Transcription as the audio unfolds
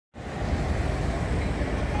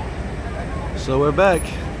So we're back,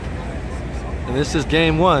 and this is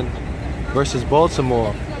game one versus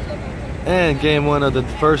Baltimore, and game one of the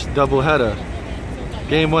first doubleheader.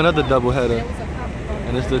 Game one of the doubleheader,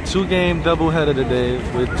 and it's the two-game doubleheader today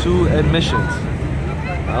with two admissions.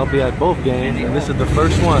 I'll be at both games, and this is the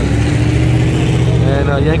first one.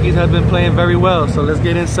 And Yankees have been playing very well, so let's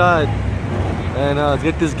get inside and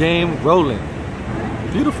get this game rolling.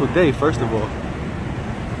 Beautiful day, first of all.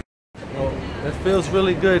 Well, it feels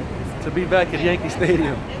really good to be back at Yankee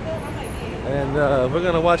Stadium, and we're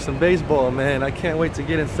gonna watch some baseball, man. I can't wait to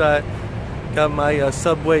get inside. Got my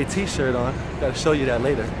Subway t-shirt on. Gotta show you that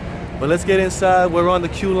later. But let's get inside. We're on the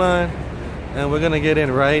queue line, and we're gonna get in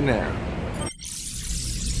right now.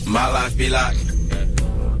 My life be like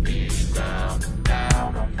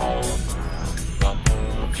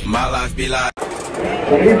my life be like.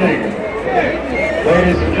 Good evening,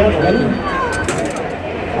 ladies and gentlemen.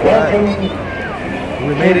 Welcome.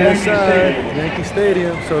 We made it inside Yankee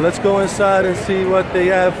Stadium, so let's go inside and see what they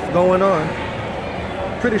have going on.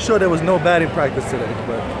 Pretty sure there was no batting practice today,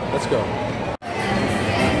 but let's go.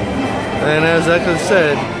 And as I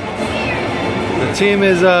said, the team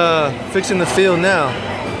is fixing the field now,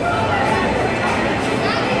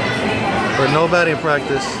 but no batting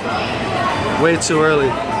practice. Way too early.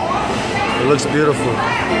 It looks beautiful.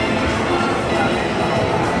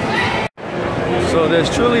 So there's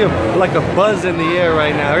truly like a buzz in the air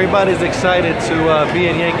right now. Everybody's excited to be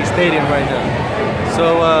in Yankee Stadium right now.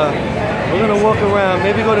 So we're gonna walk around,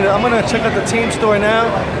 maybe go to I'm gonna check out the team store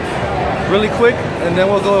now, really quick, and then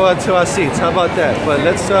we'll go out to our seats. How about that? But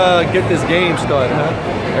let's get this game started, huh?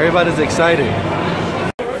 Everybody's excited.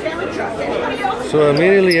 So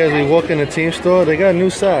immediately as we walk in the team store, they got new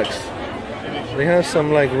socks. They have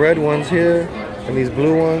some like red ones here, and these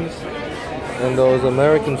blue ones, and those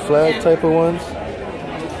American flag type of ones.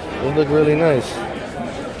 They look really nice.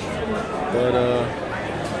 But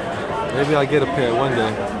maybe I'll get a pair one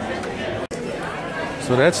day.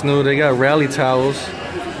 So that's new. They got rally towels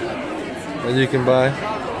that you can buy.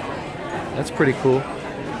 That's pretty cool.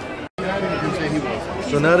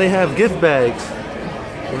 So now they have gift bags.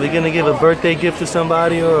 Are we gonna give a birthday gift to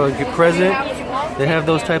somebody or a present? They have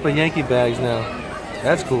those type of Yankee bags now.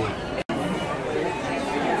 That's cool.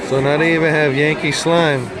 So now they even have Yankee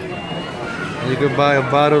slime. You could buy a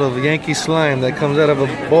bottle of Yankee slime that comes out of a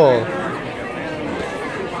ball.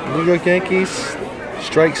 New York Yankees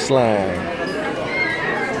strike slime.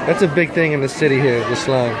 That's a big thing in the city here, the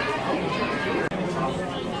slime.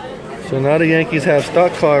 So now the Yankees have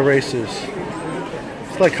stock car racers.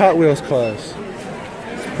 It's like Hot Wheels cars.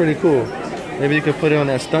 It's pretty cool. Maybe you could put it on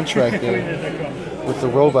that stunt track there with the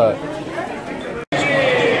robot.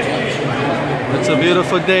 It's a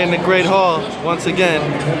beautiful day in the Great Hall once again.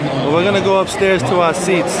 But we're gonna go upstairs to our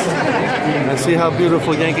seats and see how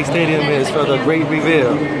beautiful Yankee Stadium is for the great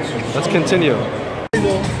reveal. Let's continue.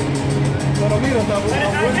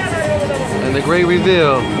 And the great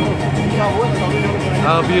reveal.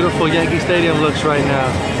 How beautiful Yankee Stadium looks right now.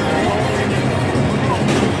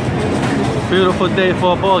 Beautiful day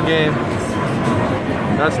for a ball game.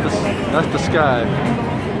 That's the sky.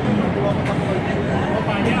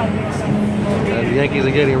 And the Yankees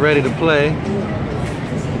are getting ready to play.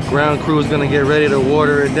 The ground crew is going to get ready to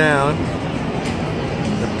water it down.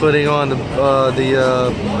 They're putting on the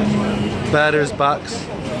batter's box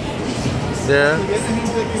there.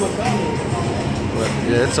 But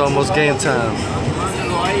yeah, it's almost game time.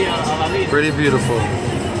 Pretty beautiful.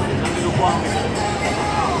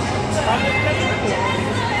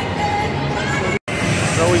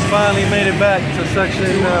 So we finally made it back to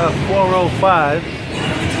section 405.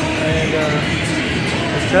 And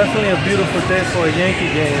it's definitely a beautiful day for a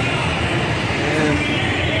Yankee game, and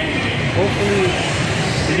hopefully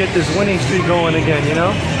we get this winning streak going again, you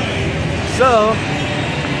know? So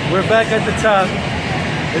we're back at the top.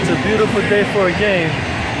 It's a beautiful day for a game,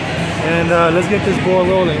 and let's get this ball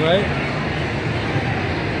rolling, right?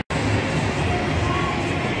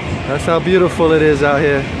 That's how beautiful it is out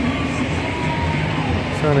here.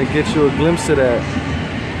 Trying to get you a glimpse of that.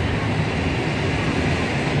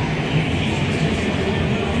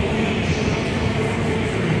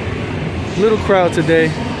 Little crowd today.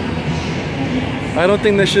 I don't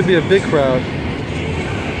think there should be a big crowd,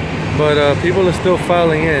 but people are still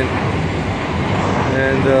filing in,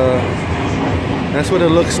 and that's what it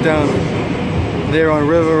looks down there on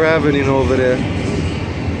River Avenue over there.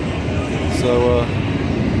 So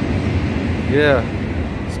yeah,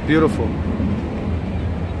 it's beautiful.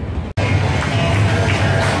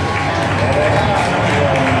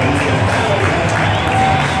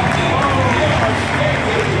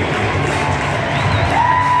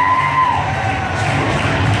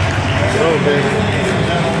 Oh, baby.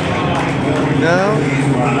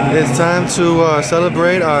 It's time to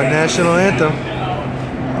celebrate our national anthem.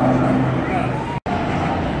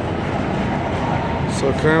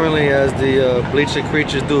 So currently, as the bleacher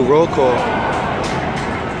creatures do roll call,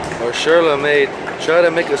 Urshela try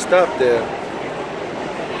to make a stop there.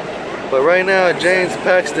 But right now, James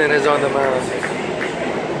Paxton is on the mound.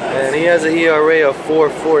 And he has an ERA of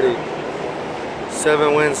 4.40.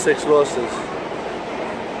 7 wins, 6 losses.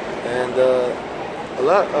 And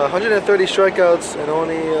 130 strikeouts and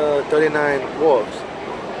only 39 walks.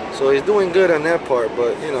 So he's doing good on that part,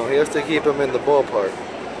 but you know, he has to keep him in the ballpark.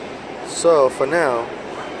 So for now,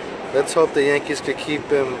 let's hope the Yankees could keep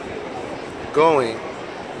him going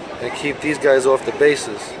and keep these guys off the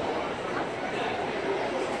bases.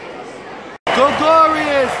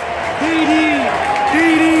 Gregorius! Didi!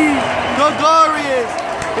 Gregorius!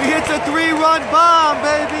 He hits a 3-run bomb,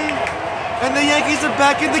 baby! And the Yankees are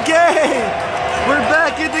back in the game! We're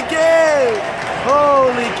back in the game!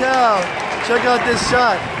 Holy cow! Check out this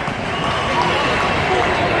shot.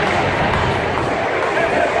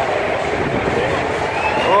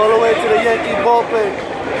 All the way to the Yankee bullpen.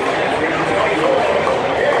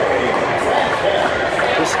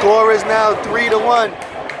 The score is now 3-1.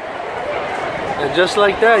 And just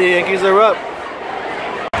like that, the Yankees are up.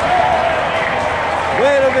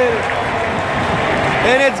 Wait a minute.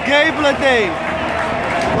 And it's Gable Day.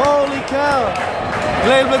 Holy cow.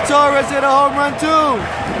 Gleyber Torres hit a home run too.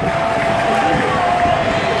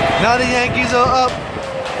 Now the Yankees are up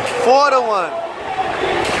 4-1.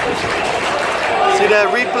 See that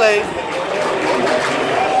replay?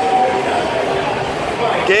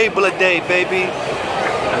 Gable Day, baby.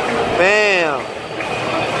 Bam.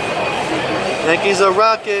 Yankees are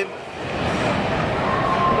rocking.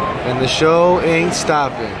 And the show ain't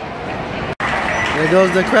stopping. There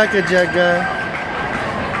goes the Cracker Jack guy.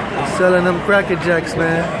 He's selling them Cracker Jacks,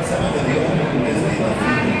 man.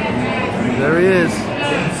 There he is.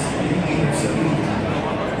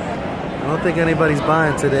 I don't think anybody's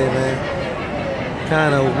buying today, man.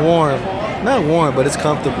 Kind of warm. Not warm, but it's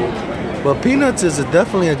comfortable. But Peanuts is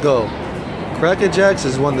definitely a go. Cracker Jacks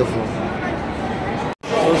is wonderful.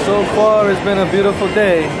 So far it's been a beautiful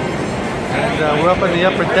day. And we're up on the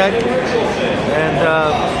upper deck. And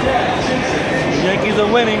the Yankees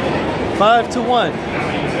are winning 5-1.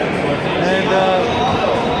 And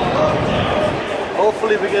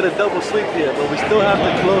hopefully we get a double sweep here, but we still have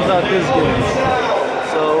to close out this game.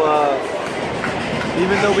 So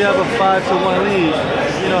even though we have a 5-1 lead,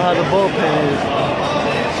 you know how the bullpen is.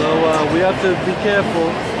 So we have to be careful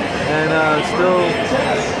and still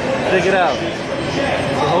dig it out.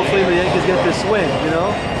 So hopefully the Yankees get this win, you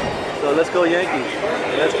know? So let's go Yankees.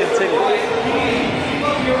 Let's continue.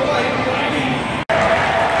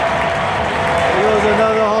 Here's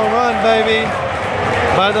another home run, baby.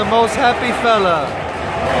 By the most happy fella,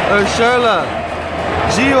 Urshela.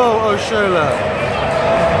 Gio Urshela.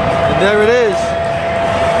 And there it is.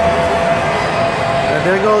 And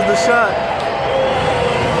there goes the shot.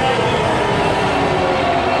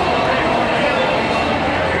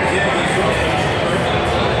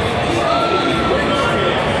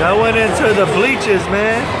 That went into the bleachers,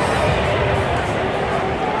 man.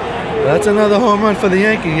 That's another home run for the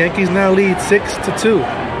Yankees. Yankees now lead 6-2.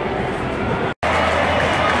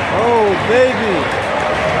 Oh, baby.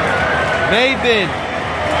 Maven.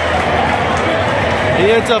 He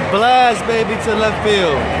hits a blast, baby, to left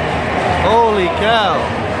field. Holy cow.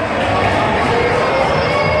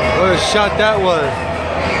 What a shot that was.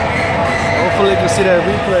 Hopefully you can see that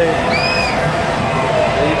replay.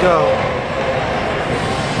 There you go.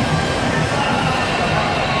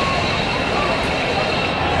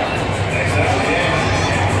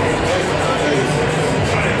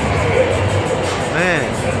 Man,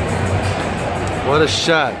 what a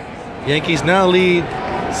shot. Yankees now lead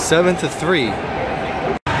 7-3.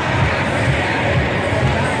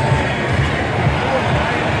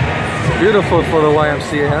 Beautiful for the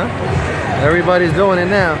YMCA, huh? Everybody's doing it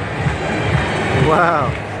now.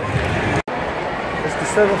 Wow. It's the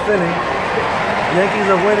 7th inning. Yankees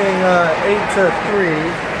are winning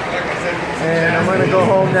 8-3. And I'm gonna go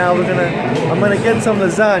home now. I'm gonna get some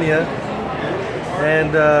lasagna.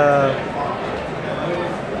 And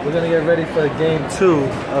we're gonna get ready for game 2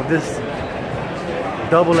 of this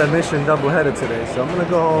double admission doubleheader today. So I'm gonna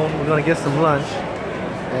go home. We're gonna get some lunch.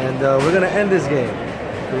 And we're gonna end this game.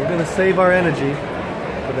 We're going to save our energy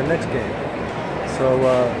for the next game. So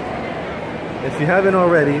if you haven't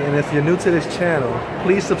already, and if you're new to this channel,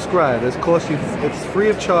 please subscribe. It's free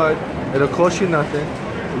of charge. It'll cost you nothing.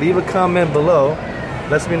 Leave a comment below.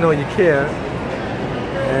 Lets me know you care.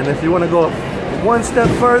 And if you want to go one step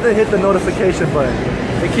further, hit the notification button.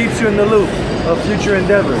 it keeps you in the loop of future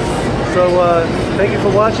endeavors. So thank you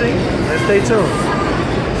for watching and stay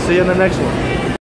tuned. See you in the next one.